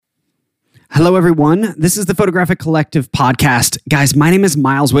Hello, everyone. This is the Photographic Collective podcast. Guys, my name is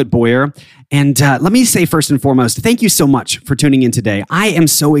Miles Witt-Boyer, and let me say first and foremost, thank you so much for tuning in today. I am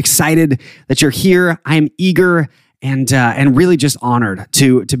so excited that you're here. I am eager and really just honored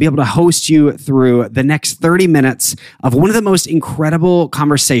to be able to host you through the next 30 minutes of one of the most incredible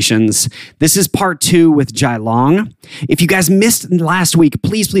conversations. This is part 2 with Jai Long. If you guys missed last week,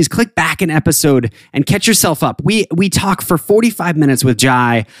 please click back an episode and catch yourself up. We talk for 45 minutes with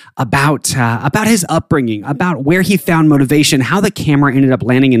Jai about his upbringing, about where he found motivation, how the camera ended up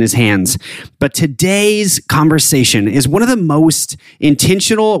landing in his hands. But today's conversation is one of the most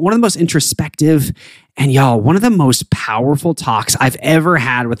intentional, one of the most introspective, and y'all, one of the most powerful talks I've ever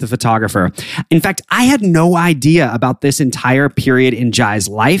had with a photographer. In fact, I had no idea about this entire period in Jai's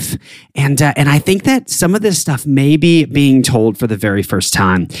life. And I think that some of this stuff may be being told for the very first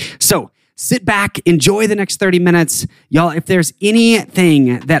time. So sit back, enjoy the next 30 minutes. Y'all, if there's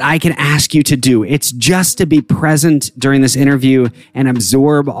anything that I can ask you to do, it's just to be present during this interview and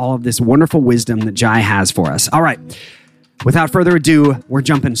absorb all of this wonderful wisdom that Jai has for us. All right, without further ado, we're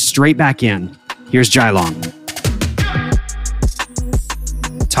jumping straight back in. Here's Jai Long.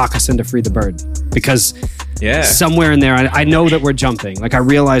 Talk us into Free the Bird. Because somewhere in there, I know that we're jumping. Like, I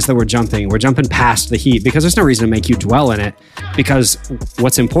realize that we're jumping. We're jumping past the heat because there's no reason to make you dwell in it. Because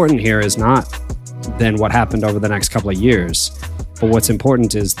what's important here is not then what happened over the next couple of years. But what's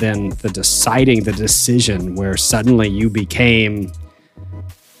important is then the decision where suddenly you became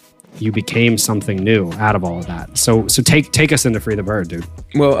something new out of all of that. So take us into Free the Bird, dude.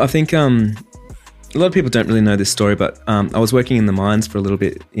 Well, I think a lot of people don't really know this story, but I was working in the mines for a little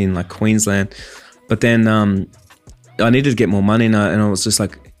bit in like Queensland, but then I needed to get more money and I was just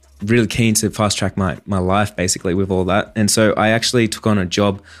like really keen to fast track my life basically with all that. And so I actually took on a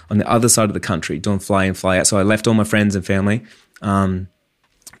job on the other side of the country doing fly in, fly out. So I left all my friends and family.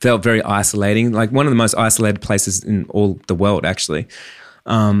 Felt very isolating, like one of the most isolated places in all the world actually.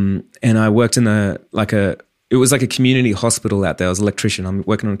 And I worked in it was like a community hospital out there. I was an electrician. I'm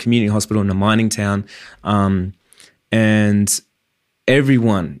working on a community hospital in a mining town. And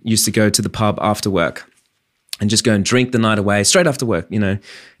everyone used to go to the pub after work and just go and drink the night away straight after work, you know?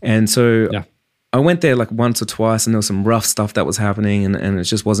 And so I went there like once or twice and there was some rough stuff that was happening and it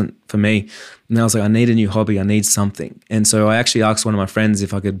just wasn't for me. And I was like, I need a new hobby. I need something. And so I actually asked one of my friends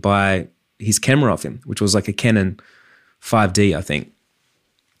if I could buy his camera off him, which was like a Canon 5D, I think.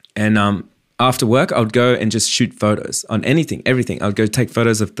 And after work, I would go and just shoot photos on anything, everything. I would go take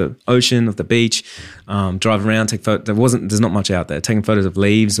photos of the ocean, of the beach, drive around, take photos. There's not much out there. Taking photos of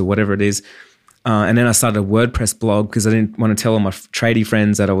leaves or whatever it is. And then I started a WordPress blog because I didn't want to tell all my tradie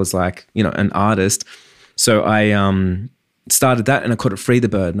friends that I was like, you know, an artist. So I started that and I called it Free the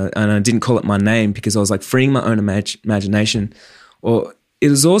Bird. And I didn't call it my name because I was like freeing my own imagination. Or it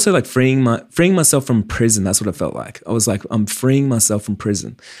was also like freeing myself from prison. That's what it felt like. I was like, I'm freeing myself from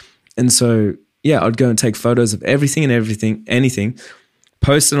prison. And so, I'd go and take photos of everything, anything,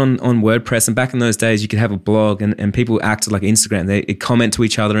 post it on WordPress. And back in those days, you could have a blog and people acted like Instagram. They'd comment to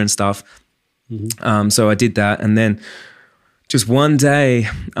each other and stuff. Mm-hmm. So I did that. And then just one day,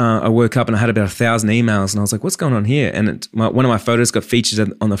 I woke up and I had about 1,000 emails and I was like, what's going on here? And one of my photos got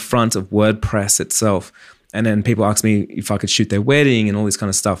featured on the front of WordPress itself. And then people asked me if I could shoot their wedding and all this kind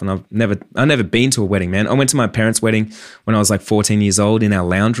of stuff. And I've never been to a wedding, man. I went to my parents' wedding when I was like 14 years old in our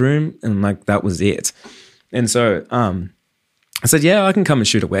lounge room, and like that was it. And so I said, yeah, I can come and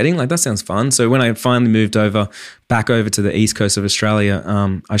shoot a wedding. Like that sounds fun. So when I finally moved back over to the east coast of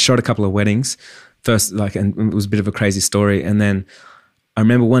Australia, I shot a couple of weddings first, and it was a bit of a crazy story. And then I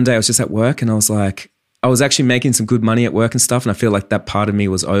remember one day I was just at work and I was actually making some good money at work and stuff. And I feel like that part of me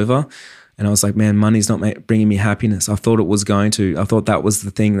was over. And I was like, man, money's not bringing me happiness. I thought it was going to. I thought that was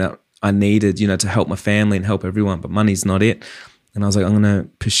the thing that I needed, you know, to help my family and help everyone, but money's not it. And I was like, I'm going to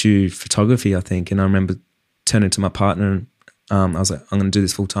pursue photography, I think. And I remember turning to my partner and I was like, I'm going to do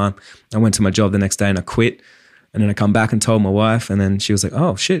this full time. I went to my job the next day and I quit. And then I come back and told my wife and then she was like,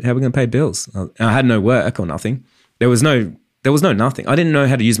 oh shit, how are we going to pay bills? And I had no work or nothing. There was no nothing. I didn't know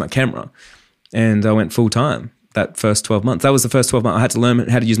how to use my camera and I went full time. That first 12 months. That was the first 12 months. I had to learn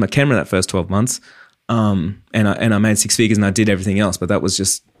how to use my camera that first 12 months. And I made 6 figures and I did everything else, but that was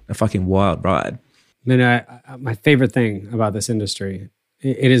just a fucking wild ride. Man, my favorite thing about this industry,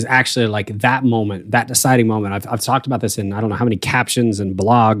 it is actually like that moment, that deciding moment. I've talked about this in I don't know how many captions and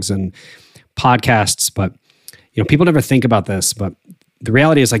blogs and podcasts, but you know, people never think about this, but the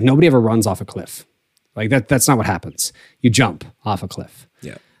reality is like nobody ever runs off a cliff. Like that's not what happens. You jump off a cliff.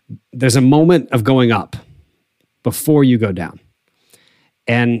 Yeah. There's a moment of going up before you go down.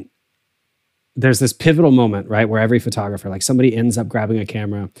 And there's this pivotal moment, right, where every photographer, like somebody ends up grabbing a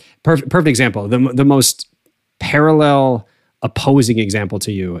camera. Perfect example. The most parallel opposing example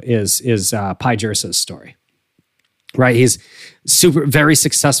to you is Pi Jersa's story, right? He's very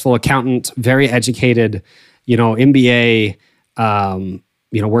successful accountant, very educated, MBA,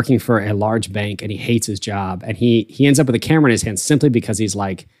 working for a large bank, and he hates his job. And he ends up with a camera in his hand simply because he's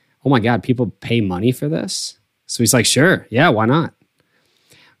like, oh my God, people pay money for this? So he's like, sure, yeah, why not?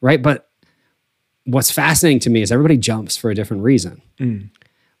 Right? But what's fascinating to me is everybody jumps for a different reason.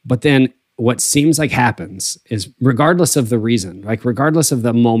 But then what seems like happens is, regardless of the reason, like regardless of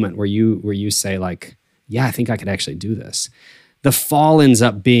the moment where you say like, yeah, I think I could actually do this, the fall ends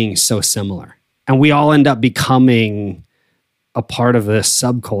up being so similar. And we all end up becoming a part of this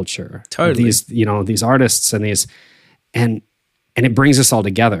subculture. Totally. These artists and and it brings us all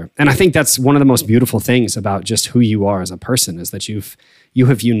together. And I think that's one of the most beautiful things about just who you are as a person, is that you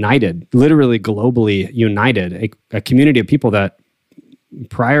have united, literally globally united, a community of people that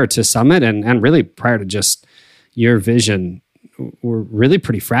prior to Summit and really prior to just your vision were really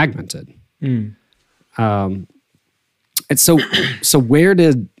pretty fragmented. And so where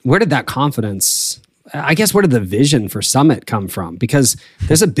did that confidence, I guess, where did the vision for Summit come from? Because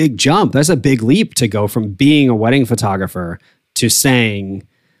there's a big jump, there's a big leap to go from being a wedding photographer to saying,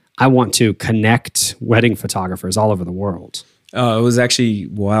 I want to connect wedding photographers all over the world. Oh, it was actually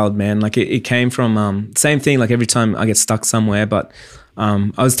wild, man. Like it came from, same thing, like every time I get stuck somewhere, but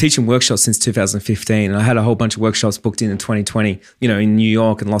I was teaching workshops since 2015, and I had a whole bunch of workshops booked in 2020, in New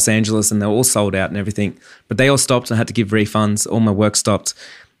York and Los Angeles, and they were all sold out and everything, but they all stopped and I had to give refunds. All my work stopped.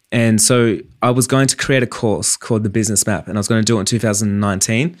 And so I was going to create a course called the Business Map, and I was going to do it in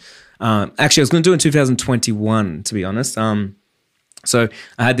 2019. Actually, I was going to do it in 2021, to be honest. So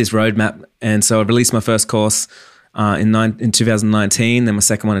I had this roadmap, and so I released my first course in 2019, then my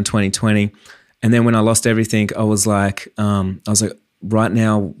second one in 2020. And then when I lost everything, I was like, right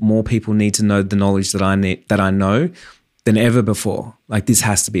now, more people need to know the knowledge that I know than ever before. Like, this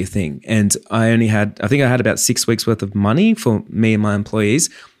has to be a thing. And I think I had about 6 weeks worth of money for me and my employees.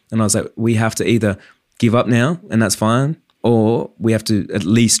 And I was like, we have to either give up now, and that's fine, or we have to at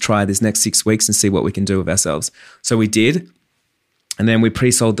least try this next 6 weeks and see what we can do with ourselves. So we did. And then we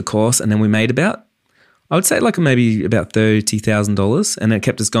pre-sold the course, and then we made I would say maybe about $30,000, and it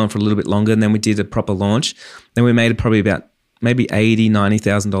kept us going for a little bit longer. And then we did a proper launch. Then we made probably about maybe $80,000,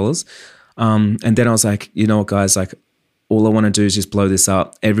 $90,000. And then I was like, you know what, guys, like, all I want to do is just blow this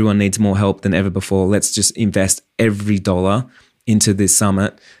up. Everyone needs more help than ever before. Let's just invest every dollar into this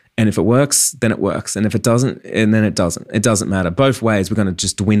summit. And if it works, then it works. And if it doesn't, and then it doesn't. It doesn't matter. Both ways, we're going to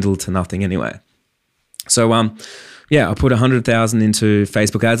just dwindle to nothing anyway. So, I put 100,000 into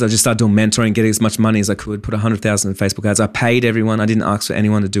Facebook ads. I just started doing mentoring, getting as much money as I could, put 100,000 in Facebook ads. I paid everyone. I didn't ask for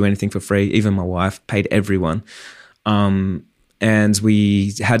anyone to do anything for free. Even my wife paid everyone. And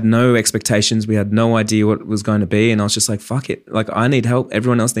we had no expectations. We had no idea what it was going to be. And I was just like, fuck it. Like, I need help.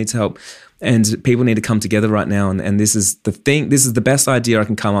 Everyone else needs help. And people need to come together right now. And this is the thing. This is the best idea I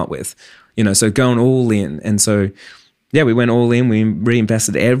can come up with, so going all in. And so, yeah, we went all in. We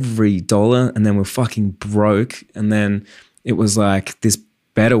reinvested every dollar, and then we're fucking broke. And then it was like, this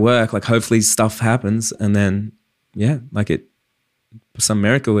better work. Like, hopefully stuff happens. And then, yeah, some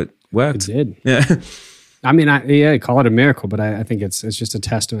miracle, it worked. It did. Yeah. I mean, call it a miracle, but I think it's just a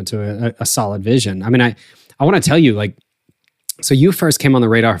testament to a solid vision. I mean, I want to tell you, like, so you first came on the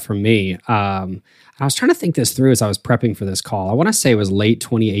radar for me. I was trying to think this through as I was prepping for this call. I want to say it was late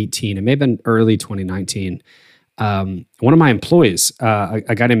 2018. It may have been early 2019. One of my employees,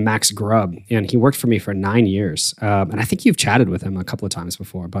 a guy named Max Grubb, and he worked for me for 9 years. And I think you've chatted with him a couple of times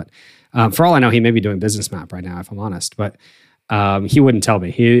before, but for all I know, he may be doing Business Map right now, if I'm honest. But he wouldn't tell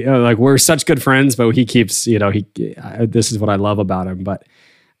me. We're such good friends, but he keeps, this is what I love about him. But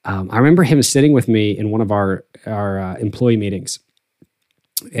I remember him sitting with me in one of our employee meetings,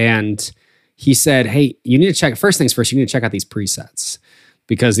 and he said, "Hey, you need to check. First things first, you need to check out these presets,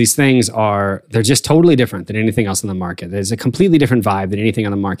 because these things they're just totally different than anything else in the market. There's a completely different vibe than anything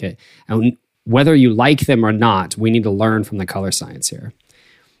on the market. And whether you like them or not, we need to learn from the color science here."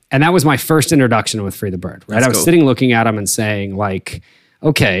 And that was my first introduction with Free the Bird, right? I was sitting looking at them and saying, like,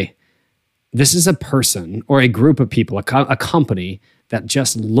 okay, this is a person or a group of people, a company that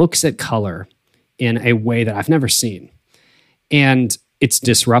just looks at color in a way that I've never seen. And it's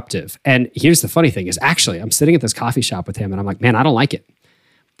disruptive. And here's the funny thing is, actually, I'm sitting at this coffee shop with him, and I'm like, man, I don't like it.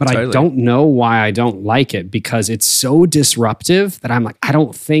 But totally. I don't know why I don't like it, because it's so disruptive that I'm like, I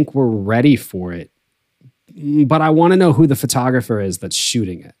don't think we're ready for it. But I want to know who the photographer is that's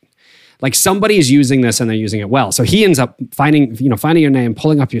shooting it. Like, somebody is using this and they're using it well. So he ends up finding your name,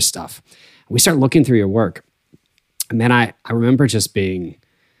 pulling up your stuff. We start looking through your work. And man, I remember just being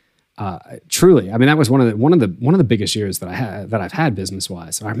truly, I mean, that was one of the biggest years that I've had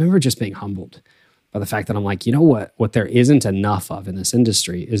business-wise. So I remember just being humbled by the fact that I'm like, you know what there isn't enough of in this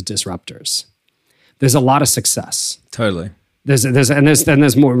industry is disruptors. There's a lot of success. Totally.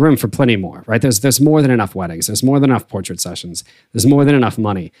 There's more room for plenty more, right? There's more than enough weddings. There's more than enough portrait sessions. There's more than enough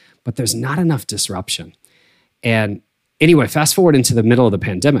money, but there's not enough disruption. And anyway, fast forward into the middle of the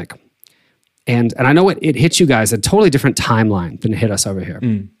pandemic. And I know it hit you guys a totally different timeline than it hit us over here.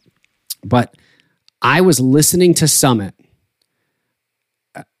 But I was listening to Summit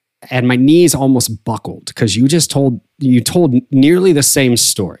and my knees almost buckled because you told nearly the same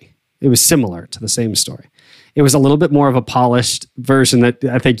story. It was similar to the same story. It was a little bit more of a polished version that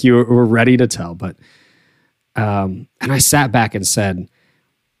I think you were ready to tell. But and I sat back and said,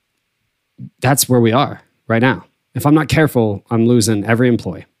 that's where we are right now. If I'm not careful, I'm losing every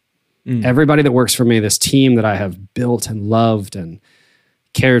employee. Everybody that works for me, this team that I have built and loved and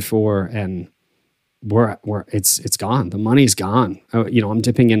cared for, and it's gone. The money's gone. I'm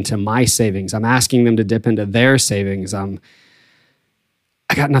dipping into my savings. I'm asking them to dip into their savings. I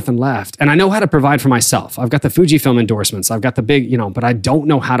got nothing left. And I know how to provide for myself. I've got the Fujifilm endorsements. I've got the big, but I don't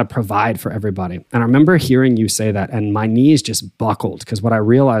know how to provide for everybody. And I remember hearing you say that and my knees just buckled because what I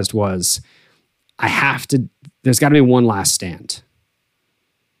realized was there's got to be one last stand.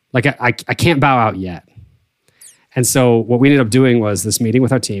 Like I can't bow out yet. And so what we ended up doing was this meeting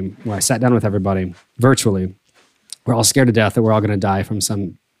with our team where I sat down with everybody virtually. We're all scared to death that we're all going to die from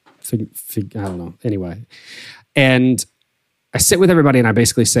some, I don't know, anyway. And I sit with everybody and I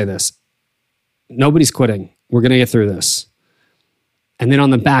basically say this: nobody's quitting. We're going to get through this. And then on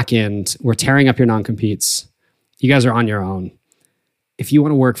the back end, we're tearing up your non-competes. You guys are on your own. If you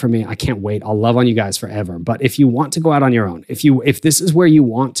want to work for me, I can't wait. I'll love on you guys forever. But if you want to go out on your own, if this is where you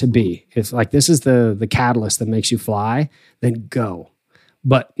want to be, if like this is the catalyst that makes you fly, then go.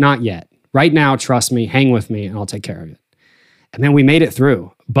 But not yet. Right now, trust me, hang with me, and I'll take care of it. And then we made it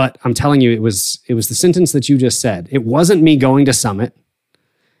through. But I'm telling you, it was the sentence that you just said. It wasn't me going to Summit.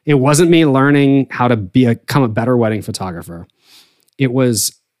 It wasn't me learning how to become a better wedding photographer. It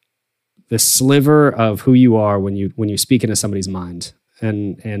was the sliver of who you are when you speak into somebody's mind.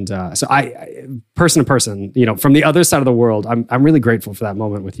 And so I, person to person, from the other side of the world, I'm really grateful for that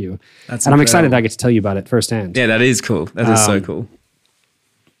moment with you. That's and incredible. I'm excited that I get to tell you about it firsthand. Yeah, that is cool. That is so cool.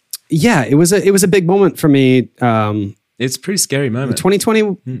 Yeah, it was a big moment for me. It's a pretty scary moment.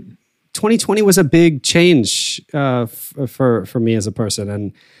 2020 was a big change for me as a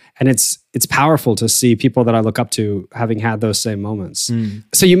person, and it's powerful to see people that I look up to having had those same moments.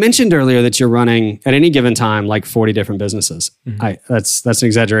 So you mentioned earlier that you're running at any given time like 40 different businesses. That's an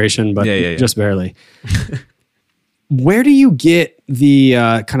exaggeration, but just barely. Where do you get the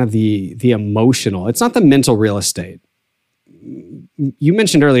kind of the emotional? It's not the mental real estate. You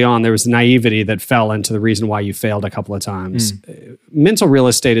mentioned early on there was naivety that fell into the reason why you failed a couple of times. Mental real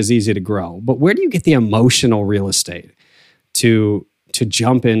estate is easy to grow, but where do you get the emotional real estate to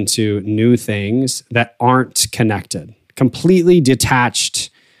jump into new things that aren't connected, completely detached,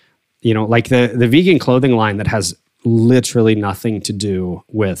 like the vegan clothing line that has literally nothing to do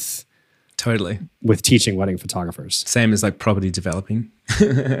with teaching wedding photographers. Same as like property developing.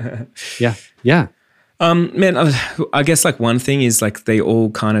 Yeah. Man, I guess like one thing is like they all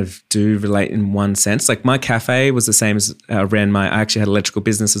kind of do relate in one sense. Like my cafe was the same as I actually had an electrical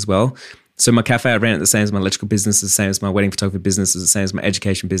business as well. So my cafe, I ran it the same as my electrical business, the same as my wedding photography business, the same as my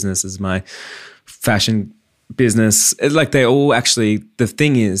education business, as my fashion business. Like they all actually, the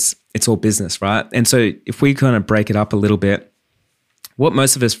thing is, it's all business, right? And so if we kind of break it up a little bit, what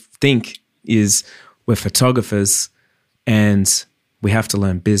most of us think is we're photographers and we have to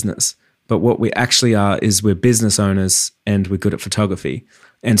learn business. But what we actually are is we're business owners and we're good at photography.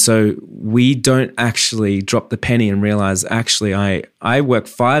 And so we don't actually drop the penny and realize, actually, I work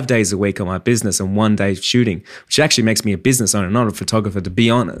 5 days a week on my business and 1 day shooting, which actually makes me a business owner, not a photographer, to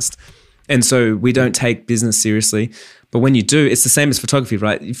be honest. And so we don't take business seriously. But when you do, it's the same as photography,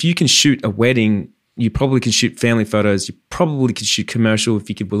 right? If you can shoot a wedding, you probably can shoot family photos. You probably could shoot commercial if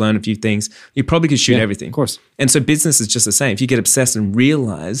you could learn a few things. You probably could shoot everything. Of course. And so business is just the same. If you get obsessed and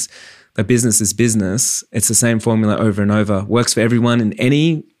realize that business is business, it's the same formula over and over. Works for everyone in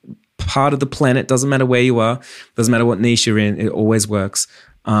any part of the planet. Doesn't matter where you are. Doesn't matter what niche you're in. It always works.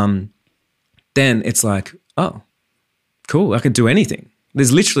 Then it's like, oh, cool. I could do anything.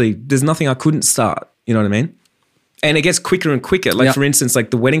 There's nothing I couldn't start. You know what I mean? And it gets quicker and quicker. Like for instance,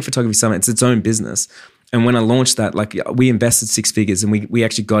 like the Wedding Photography Summit, it's its own business. And when I launched that, like we invested 6 figures and we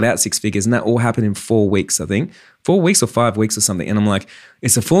actually got out 6 figures, and that all happened in 4 weeks, I think. 4 weeks or 5 weeks or something. And I'm like,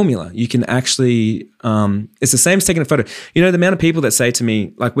 it's a formula. You can actually, it's the same as taking a photo. You know, the amount of people that say to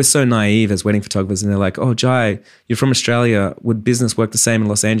me, like, we're so naive as wedding photographers, and they're like, oh, Jai, you're from Australia. Would business work the same in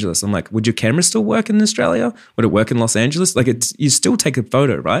Los Angeles? I'm like, would your camera still work in Australia? Would it work in Los Angeles? Like, you still take a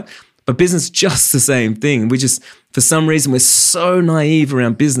photo, right? But business, just the same thing. We just, for some reason, we're so naive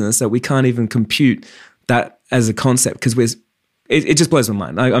around business that we can't even compute that as a concept, because it just blows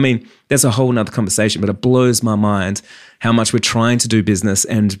my mind. I mean, that's a whole nother conversation, but it blows my mind how much we're trying to do business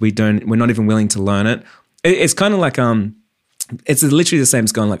and we're not even willing to learn it. It's kind of like, it's literally the same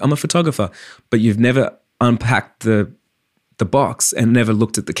as going like, I'm a photographer, but you've never unpacked the box and never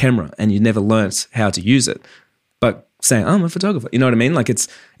looked at the camera and you never learnt how to use it. But saying, oh, I'm a photographer, you know what I mean? Like it's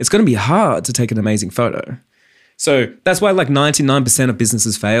going to be hard to take an amazing photo. So that's why like 99% of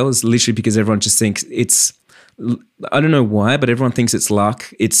businesses fail, is literally because everyone just thinks it's, I don't know why, but everyone thinks it's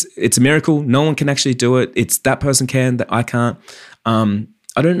luck. It's a miracle. No one can actually do it. It's that person can, that I can't. I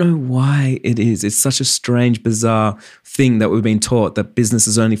don't know why it is. It's such a strange, bizarre thing that we've been taught, that business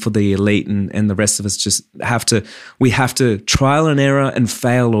is only for the elite and the rest of us just have to trial and error and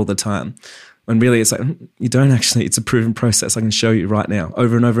fail all the time. When really it's like, you don't actually, it's a proven process. I can show you right now,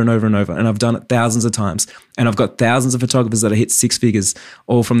 over and over and over and over. And I've done it thousands of times. And I've got thousands of photographers that have hit 6 figures,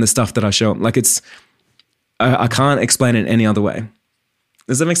 all from the stuff that I show them. Like I can't explain it any other way.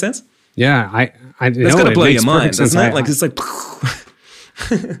 Does that make sense? Yeah, that's got to blow your mind, doesn't it? Like it's like.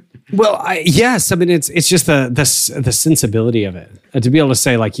 Well, yes. I mean, it's just the sensibility of it, to be able to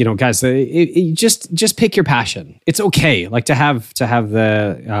say, like, you know, guys, just pick your passion. It's okay, like to have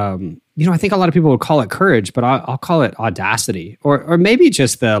the, you know, I think a lot of people would call it courage, but I'll call it audacity, or maybe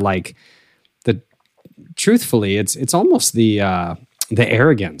just the truthfully, it's almost the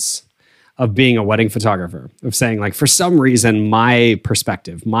arrogance of being a wedding photographer, of saying, like, for some reason, my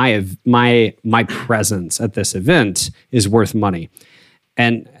perspective, my presence at this event is worth money.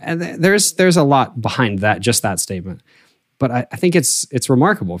 And there's a lot behind that, just that statement. But I think it's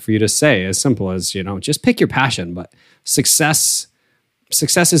remarkable for you to say, as simple as, you know, just pick your passion. But success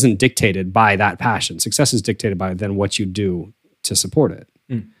isn't dictated by that passion. Success is dictated by then what you do to support it,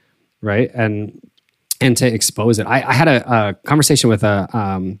 right? And to expose it. I had a conversation with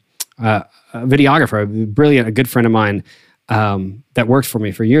a videographer, a good friend of mine, that worked for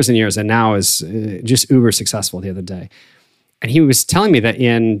me for years and years, and now is just uber successful, the other day. And he was telling me that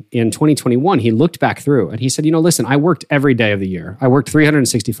in 2021, he looked back through and he said, you know, listen, I worked every day of the year. I worked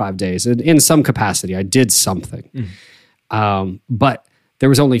 365 days. In some capacity, I did something. But there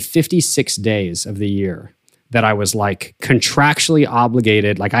was only 56 days of the year that I was like contractually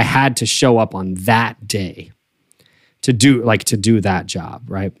obligated. Like I had to show up on that day to do that job,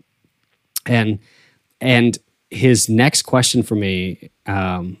 right? And his next question for me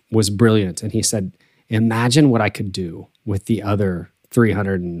was brilliant. And he said, imagine what I could do with the other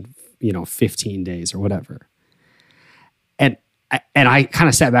 315 days or whatever. And I kind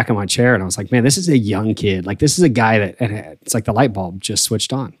of sat back in my chair and I was like, man, this is a young kid. Like this is a guy that, and it's like the light bulb just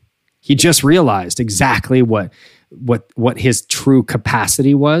switched on. He just realized exactly what his true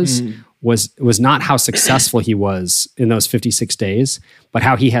capacity was not how successful he was in those 56 days, but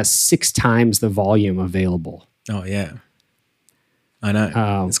how he has 6 times the volume available. Oh yeah. I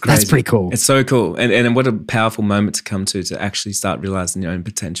know. It's crazy. That's pretty cool. It's so cool. And what a powerful moment to come to actually start realizing your own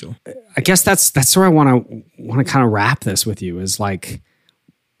potential. I guess that's where I want to kind of wrap this with you, is like,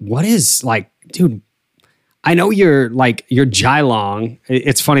 what is like, dude, I know you're Jai Long.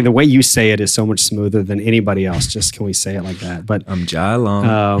 It's funny, the way you say it is so much smoother than anybody else. Just can we say it like that? But I'm Jai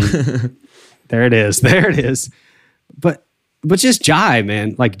Long. there it is. But just Jai,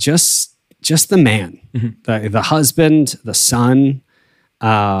 man, like just the man, the husband, the son,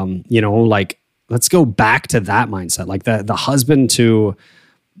 you know, like let's go back to that mindset. Like the husband to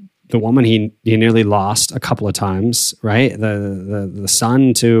the woman he nearly lost a couple of times, right? The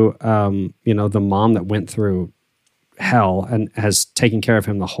son to, you know, the mom that went through hell and has taken care of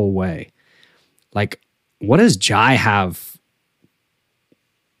him the whole way. Like, what does Jai have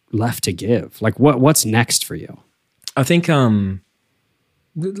left to give? Like what's next for you? I think the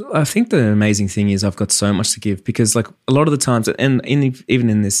amazing thing is I've got so much to give, because like a lot of the times, and even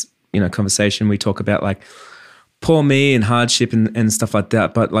in this, you know, conversation, we talk about like poor me and hardship and stuff like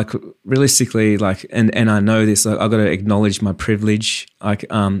that. But like realistically, like, and I know this, like, I've got to acknowledge my privilege. Like,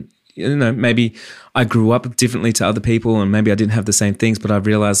 you know, maybe I grew up differently to other people and maybe I didn't have the same things, but I've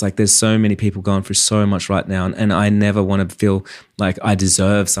realized like there's so many people going through so much right now. And I never want to feel like I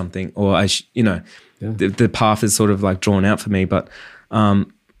deserve something, or the path is sort of like drawn out for me. But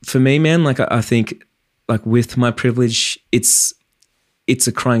for me, man, like I think like with my privilege, it's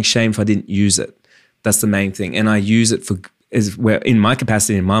a crying shame if I didn't use it. That's the main thing. And I use it in my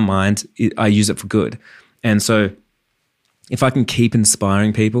capacity, in my mind, I use it for good. And so if I can keep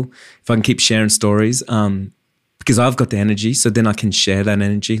inspiring people, if I can keep sharing stories, because I've got the energy, so then I can share that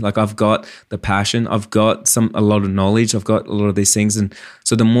energy. Like I've got the passion, I've got a lot of knowledge, I've got a lot of these things. And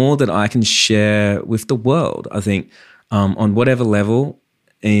so the more that I can share with the world, I think on whatever level,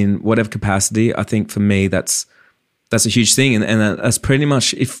 in whatever capacity, I think for me that's a huge thing. And that's pretty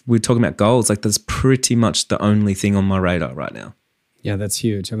much, if we're talking about goals, like that's pretty much the only thing on my radar right now. Yeah, that's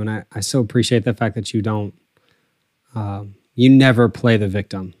huge. I mean, I so appreciate the fact that you don't, you never play the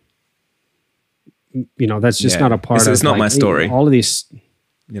victim. You know, that's just not a part of it's not my story. All of these,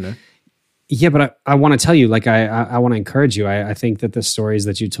 you know. Yeah, but I want to tell you, like, I want to encourage you. I think that the stories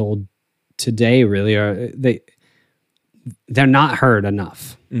that you told today really they're not heard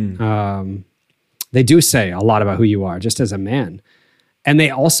enough. They do say a lot about who you are just as a man. And they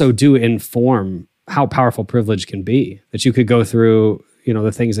also do inform how powerful privilege can be, that you could go through, you know,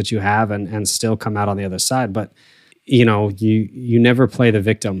 the things that you have and still come out on the other side. But, you know, you never play the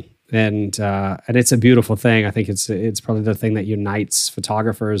victim. And it's a beautiful thing. I think it's probably the thing that unites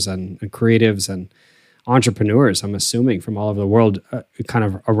photographers and creatives and entrepreneurs, I'm assuming, from all over the world, kind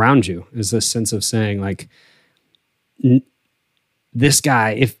of around you, is this sense of saying, like, this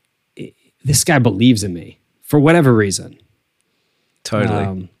guy believes in me for whatever reason.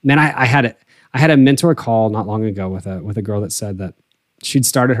 Totally. Man, I had a mentor call not long ago with a girl that said that she'd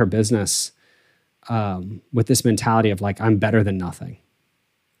started her business with this mentality of, like, I'm better than nothing.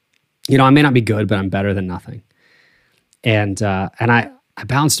 You know, I may not be good, but I'm better than nothing. And I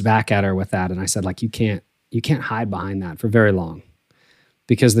bounced back at her with that, and I said, like, you can't hide behind that for very long,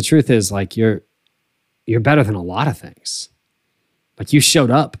 because the truth is, like, you're better than a lot of things. Like, you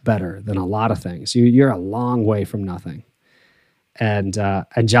showed up better than a lot of things. You're a long way from nothing. And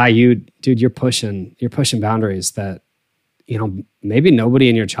Jai, you're pushing boundaries that, you know, maybe nobody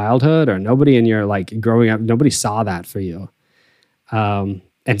in your childhood or nobody in your, like, growing up, nobody saw that for you.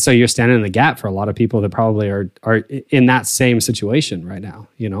 And so you're standing in the gap for a lot of people that probably are in that same situation right now,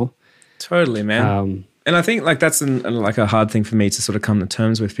 you know? Totally, man. And I think, like, that's like a hard thing for me to sort of come to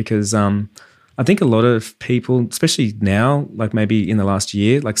terms with, because I think a lot of people, especially now, like maybe in the last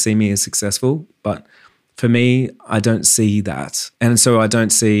year, like, see me as successful. But for me, I don't see that. And so I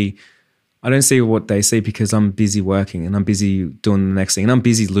don't see what they see, because I'm busy working and I'm busy doing the next thing and I'm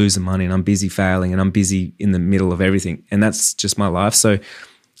busy losing money and I'm busy failing and I'm busy in the middle of everything. And that's just my life. So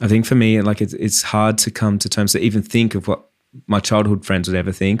I think for me, like, it's hard to come to terms to even think of what my childhood friends would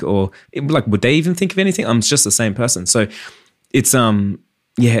ever think, or like, would they even think of anything? I'm just the same person. So it's,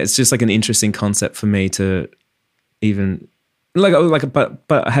 it's just like an interesting concept for me to even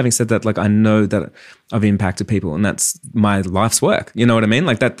but having said that, like, I know that I've impacted people and that's my life's work. You know what I mean?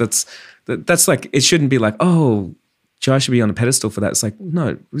 Like that's like, it shouldn't be like, oh, Jai should be on a pedestal for that. It's like,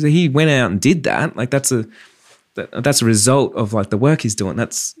 no, he went out and did that. Like, that's a result of, like, the work he's doing.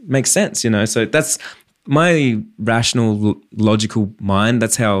 That's makes sense, you know? So that's my rational, logical mind.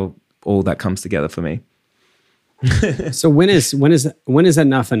 That's how all that comes together for me. So when is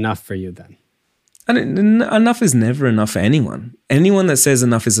enough for you then? Enough is never enough for anyone. Anyone that says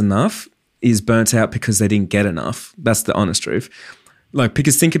enough is enough is burnt out because they didn't get enough. That's the honest truth. Like,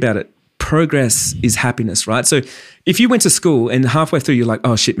 because think about it. Progress is happiness, right? So if you went to school and halfway through you're like,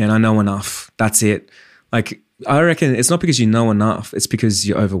 oh shit, man, I know enough. That's it. Like, I reckon it's not because you know enough. It's because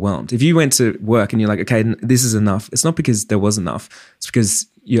you're overwhelmed. If you went to work and you're like, okay, this is enough. It's not because there was enough. It's because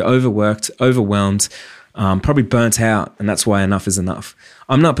you're overworked, overwhelmed, probably burnt out, and that's why enough is enough.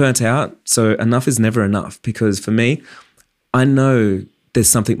 I'm not burnt out, so enough is never enough, because for me, I know there's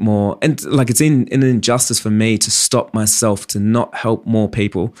something more, and like, it's an injustice for me to stop myself, to not help more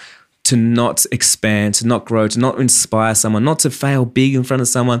people, to not expand, to not grow, to not inspire someone, not to fail big in front of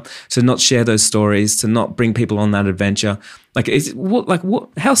someone, to not share those stories, to not bring people on that adventure. Like,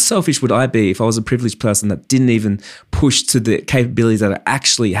 how selfish would I be if I was a privileged person that didn't even push to the capabilities that I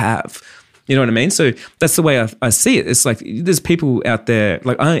actually have? You know what I mean? So that's the way I see it. It's like, there's people out there,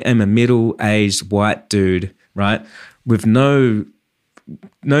 like, I am a middle-aged white dude, right? With no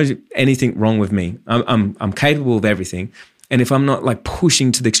anything wrong with me. I'm capable of everything. And if I'm not, like,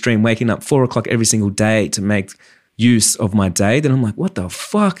 pushing to the extreme, waking up 4 o'clock every single day to make use of my day, then I'm like, what the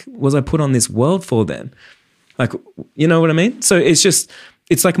fuck was I put on this world for then? Like, you know what I mean? So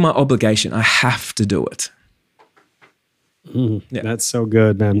it's like my obligation. I have to do it. Yeah. That's so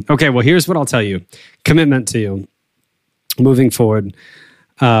good, man. Okay, well, here's what I'll tell you. Commitment to you moving forward.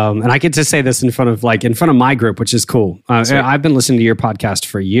 And I get to say this in front of my group, which is cool. I've been listening to your podcast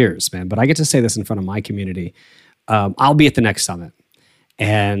for years, man, but I get to say this in front of my community. I'll be at the next summit,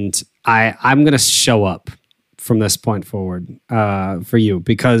 and I'm going to show up from this point forward for you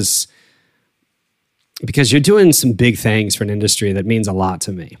because you're doing some big things for an industry that means a lot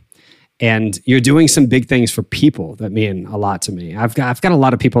to me. And you're doing some big things for people that mean a lot to me. I've got a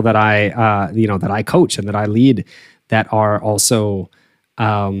lot of people that I coach and that I lead that are also,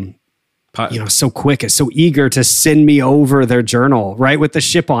 so quick and so eager to send me over their journal, right, with the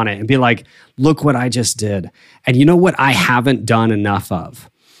ship on it, and be like, "Look what I just did." And you know what I haven't done enough of,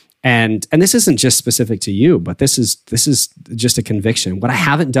 and this isn't just specific to you, but this is just a conviction. What I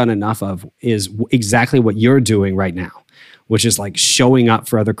haven't done enough of is exactly what you're doing right now, which is like showing up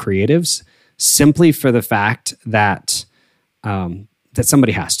for other creatives simply for the fact that that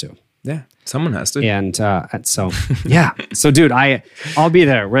somebody has to. Yeah, someone has to. And so, yeah. So, dude, I'll be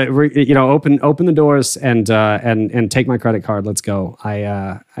there. Open the doors and take my credit card. Let's go.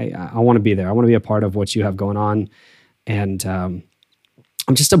 I want to be there. I want to be a part of what you have going on. And I'm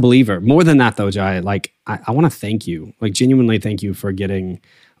just a believer. More than that, though, Jai, like I want to thank you, like genuinely thank you for getting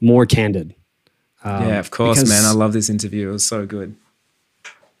more candid. Yeah, of course, man. I love this interview. It was so good.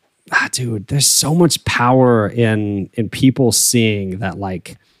 Dude, there's so much power in people seeing that,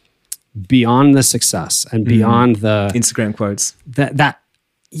 like, beyond the success and beyond the Instagram quotes. And that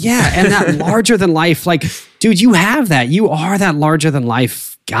larger than life, like, dude, you have that. You are that larger than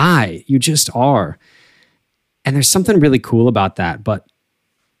life guy. You just are. And there's something really cool about that, but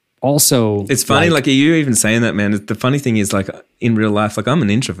also, it's funny, like you even saying that, man. The funny thing is, like, in real life, like, I'm an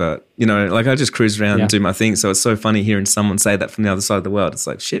introvert, like I just cruise around and do my thing. So it's so funny hearing someone say that from the other side of the world. It's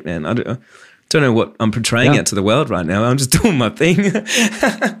like, shit, man, I don't know what I'm portraying out to the world right now. I'm just doing my thing.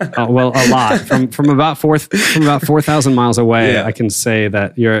 A lot from about 4,000 miles away. I can say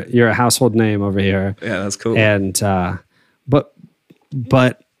that you're a household name over here. Yeah, that's cool. And but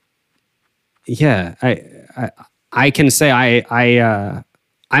yeah, I can say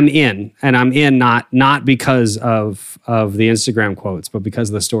I'm in, and I'm in not because of the Instagram quotes, but because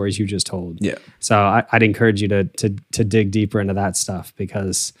of the stories you just told. Yeah. So I'd encourage you to dig deeper into that stuff,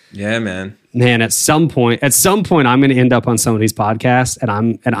 because man, at some point I'm going to end up on somebody's podcast, and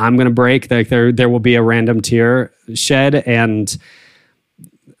I'm going to break. Like there will be a random tear shed, and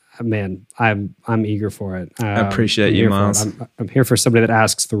man, I'm eager for it. I appreciate you, Miles. I'm here for somebody that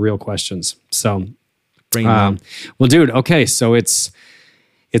asks the real questions. So bring them on. Well, dude. Okay, so it's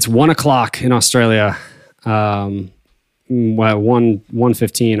 1:00 in Australia,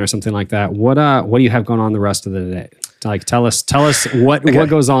 1:15 or something like that. What do you have going on the rest of the day? Like, tell us what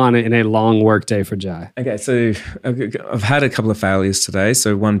goes on in a long work day for Jai. Okay, so I've had a couple of failures today.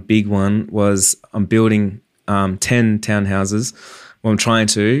 So one big one was I'm building 10 townhouses. Well, I'm trying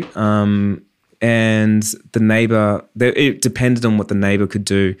to, and the neighbor. It depended on what the neighbor could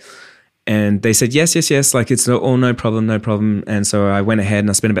do. And they said, yes, like it's no problem. And so I went ahead and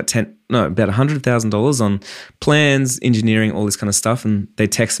I spent about $100,000 on plans, engineering, all this kind of stuff. And they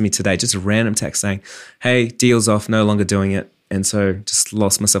texted me today, just a random text saying, hey, deal's off, no longer doing it. And so just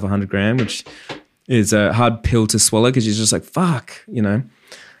lost myself $100,000, which is a hard pill to swallow, because you're just like, fuck,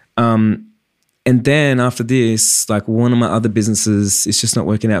 and then after this, like, one of my other businesses is just not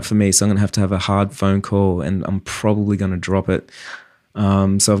working out for me. So I'm going to have a hard phone call, and I'm probably going to drop it.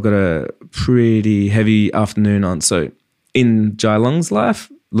 So I've got a pretty heavy afternoon on. So in Jai Long's life,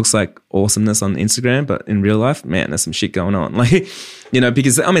 looks like awesomeness on Instagram, but in real life, man, there's some shit going on. Like,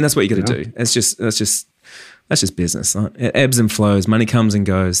 because that's what you got to do. That's just business. It ebbs and flows. Money comes and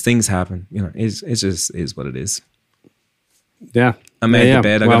goes. Things happen. It just is what it is. Yeah. I made the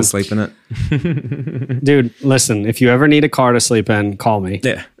bed. I got to sleep in it. Dude, listen, if you ever need a car to sleep in, call me.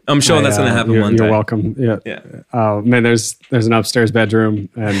 Yeah. I'm sure that's going to happen one day. You're welcome. Yeah. Man, there's an upstairs bedroom,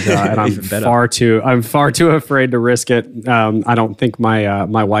 and I'm far too afraid to risk it. I don't think my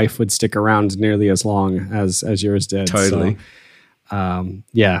wife would stick around nearly as long as yours did. Totally. So,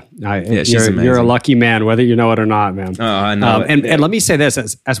 she's amazing. You're a lucky man, whether you know it or not, man. Oh, I know. And let me say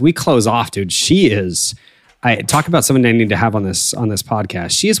this as we close off, dude. She is. I talk about someone I need to have on this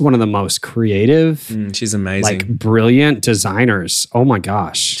podcast. She is one of the most creative. She's amazing. Like, brilliant designers. Oh my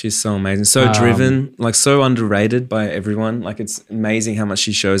gosh. She's so amazing. So driven, like, so underrated by everyone. Like, it's amazing how much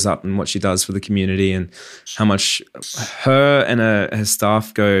she shows up and what she does for the community, and how much her and her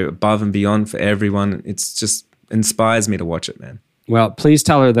staff go above and beyond for everyone. It's just inspires me to watch it, man. Well, please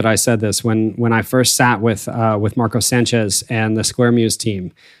tell her that I said this when I first sat with Marco Sanchez and the Square Muse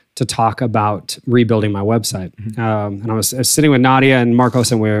team to talk about rebuilding my website. And I was sitting with Nadia and Marcos,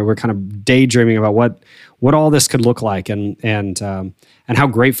 and we're kind of daydreaming about what all this could look like, and how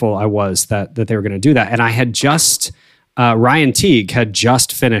grateful I was that they were going to do that. And I had just Ryan Teague had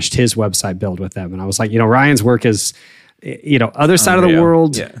just finished his website build with them, and I was like, Ryan's work is, other side of the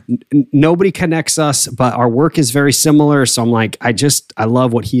world. Yeah. Nobody connects us, but our work is very similar. So I'm like, I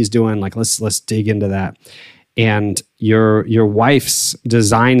love what he's doing. Like, let's dig into that. And your wife's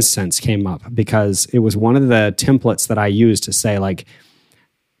design sense came up because it was one of the templates that I used to say, like,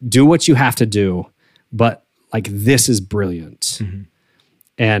 do what you have to do, but like, this is brilliant. Mm-hmm.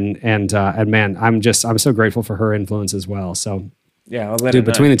 And man, I'm so grateful for her influence as well. So yeah, I'll let dude,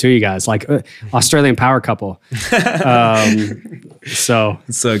 between the two of you guys, like Australian power couple. So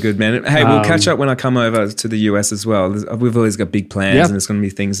it's so good, man. Hey, we'll catch up when I come over to the US as well. We've always got big plans, and there's going to be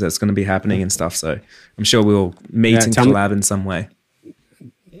things that's going to be happening and stuff. So I'm sure we'll meet and collab in some way.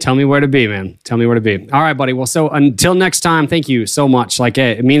 Tell me where to be, man. Tell me where to be. All right, buddy. Well, so until next time, thank you so much. Like,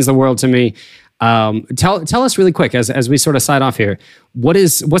 it means the world to me. Tell us really quick as we sort of sign off here.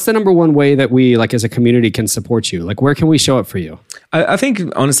 What's the number one way that we, like, as a community, can support you? Like, where can we show up for you? I think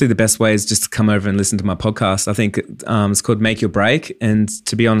honestly the best way is just to come over and listen to my podcast. I think it's called Make Your Break, and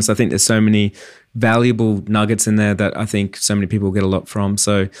to be honest, I think there's so many valuable nuggets in there that I think so many people get a lot from.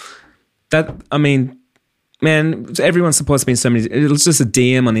 So that, I mean, man, everyone supports me in so many. It's just a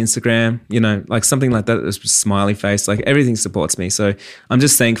DM on Instagram, like something like that. It's just smiley face, like everything supports me. So I'm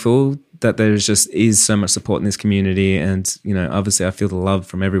just thankful that there is so much support in this community, and obviously I feel the love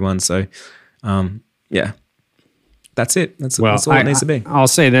from everyone. So, yeah, that's it. That's all it needs to be. I'll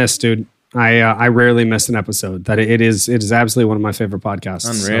say this, dude. I rarely miss an episode. That it is absolutely one of my favorite podcasts.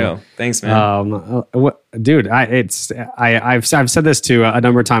 Unreal. So, thanks, man. Dude, I've said this to a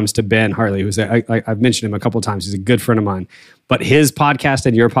number of times to Ben Hartley, who's I've mentioned him a couple of times. He's a good friend of mine. But his podcast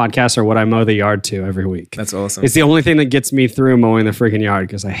and your podcast are what I mow the yard to every week. That's awesome. It's the only thing that gets me through mowing the freaking yard,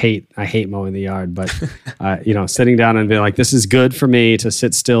 because I hate mowing the yard. But sitting down and being like, this is good for me to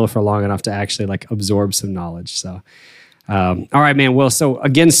sit still for long enough to actually like absorb some knowledge. So. All right, man. Well, so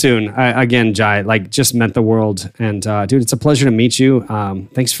again soon. Again, Jai, like, just meant the world. And dude, it's a pleasure to meet you.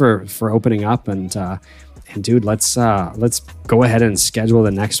 Thanks for opening up. And dude, let's go ahead and schedule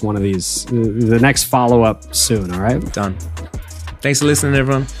the next one of these, the next follow-up soon. All right? Done. Thanks for listening,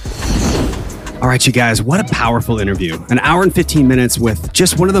 everyone. All right, you guys, what a powerful interview. An hour and 15 minutes with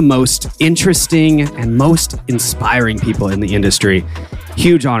just one of the most interesting and most inspiring people in the industry.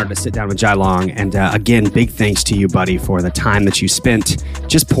 Huge honor to sit down with Jai Long. And again, big thanks to you, buddy, for the time that you spent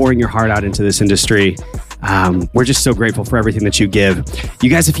just pouring your heart out into this industry. We're just so grateful for everything that you give.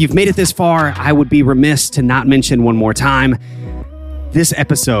 You guys, if you've made it this far, I would be remiss to not mention one more time, this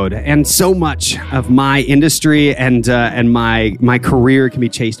episode and so much of my industry and my career can be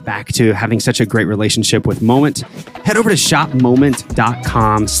traced back to having such a great relationship with Moment. Head over to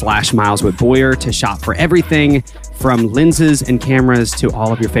shopmoment.com/MilesWhitBoyer to shop for everything from lenses and cameras to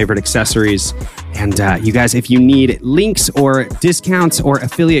all of your favorite accessories. And you guys, if you need links or discounts or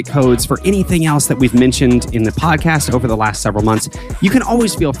affiliate codes for anything else that we've mentioned in the podcast over the last several months, you can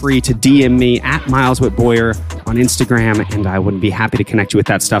always feel free to DM me at MilesWhitBoyer on Instagram, and I would be happy to connect you with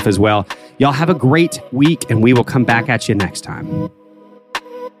that stuff as well. Y'all have a great week, and we will come back at you next time.